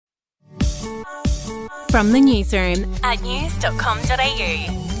From the newsroom at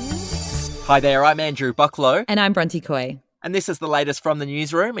news.com.au. Hi there, I'm Andrew Bucklow. And I'm Bronte Coy. And this is the latest from the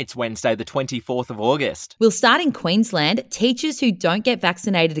newsroom. It's Wednesday, the 24th of August. We'll start in Queensland. Teachers who don't get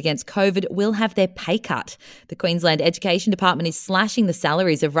vaccinated against COVID will have their pay cut. The Queensland Education Department is slashing the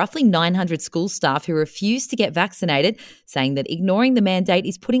salaries of roughly 900 school staff who refuse to get vaccinated, saying that ignoring the mandate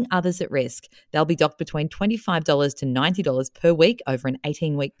is putting others at risk. They'll be docked between $25 to $90 per week over an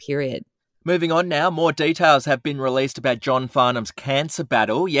 18-week period. Moving on now, more details have been released about John Farnham's cancer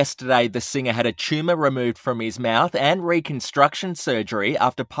battle. Yesterday, the singer had a tumour removed from his mouth and reconstruction surgery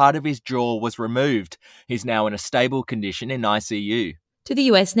after part of his jaw was removed. He's now in a stable condition in ICU. To the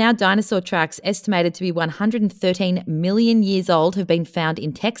US now, dinosaur tracks estimated to be 113 million years old have been found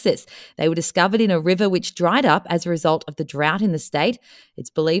in Texas. They were discovered in a river which dried up as a result of the drought in the state.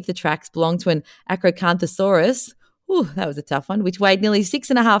 It's believed the tracks belong to an Acrocanthosaurus. Ooh, that was a tough one, which weighed nearly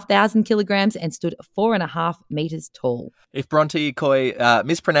 6,500 kilograms and stood 4.5 metres tall. If Bronte Coy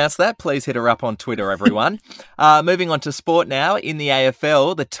mispronounced that, please hit her up on Twitter, everyone. Moving on to sport now. In the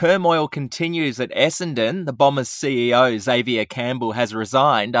AFL, the turmoil continues at Essendon. The Bombers' CEO, Xavier Campbell, has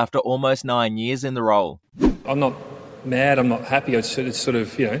resigned after almost 9 years in the role. I'm not mad, I'm not happy. It's sort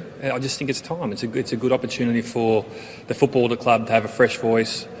of, I just think it's time. It's a good opportunity for the football club to have a fresh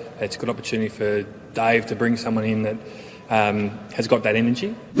voice. It's a good opportunity for Dave to bring someone in that has got that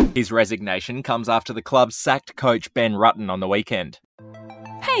energy. His resignation comes after the club sacked coach Ben Rutten on the weekend.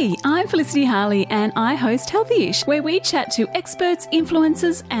 Hey, I'm Felicity Harley and I host Healthyish, where we chat to experts,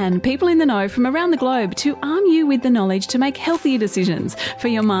 influencers and people in the know from around the globe to arm you with the knowledge to make healthier decisions for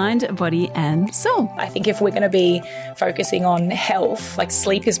your mind, body and soul. I think if we're going to be focusing on health, like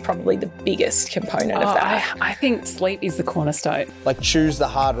sleep is probably the biggest component of that. I think sleep is the cornerstone. Like choose the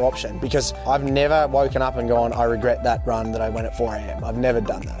harder option, because I've never woken up and gone, I regret that run that I went at 4 a.m. I've never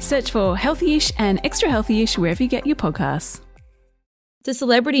done that. Search for Healthyish and Extra Healthyish wherever you get your podcasts. To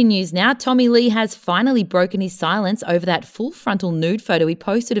celebrity news now, Tommy Lee has finally broken his silence over that full frontal nude photo he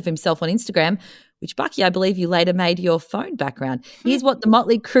posted of himself on Instagram, which, Bucky, I believe you later made your phone background. Here's what the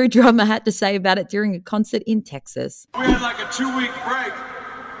Motley Crue drummer had to say about it during a concert in Texas. We had like a 2-week break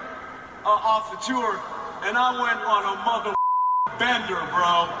off the tour, and I went on a mother bender,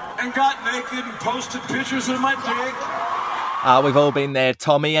 bro, and got naked and posted pictures of my dick. We've all been there,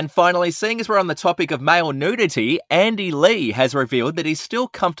 Tommy. And finally, seeing as we're on the topic of male nudity, Andy Lee has revealed that he's still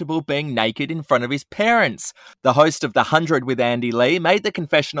comfortable being naked in front of his parents. The host of The 100 with Andy Lee made the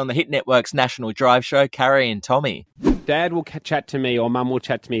confession on the Hit Network's National Drive show, Carrie and Tommy. Dad will chat to me or Mum will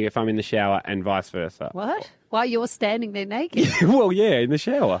chat to me if I'm in the shower and vice versa. What? While you're standing there naked? Well, yeah, in the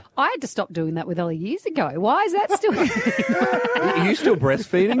shower. I had to stop doing that with Ollie years ago. Why is that still Are you still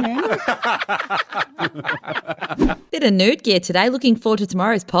breastfeeding, man? Bit of nude gear today. Looking forward to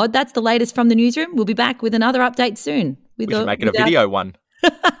tomorrow's pod. That's the latest from the newsroom. We'll be back with another update soon. We should make it a video one.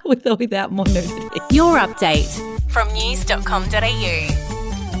 With or without more nudity. Your update from news.com.au.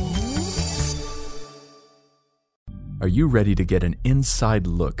 Are you ready to get an inside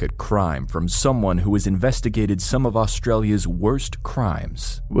look at crime from someone who has investigated some of Australia's worst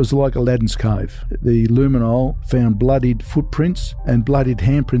crimes? It was like Aladdin's Cave. The luminol found bloodied footprints and bloodied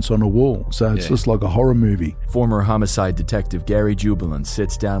handprints on a wall, so it's just like a horror movie. Former homicide detective Gary Jubilant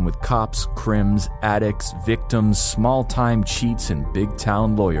sits down with cops, crims, addicts, victims, small-time cheats, and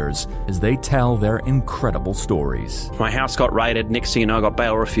big-town lawyers as they tell their incredible stories. My house got raided. Next thing you know, I got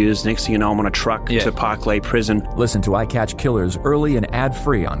bail refused. Next thing you know, I'm on a truck to Parklea Prison. Listen to I Catch Killers early and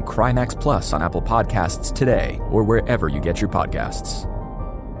ad-free on Crimex Plus on Apple Podcasts today or wherever you get your podcasts.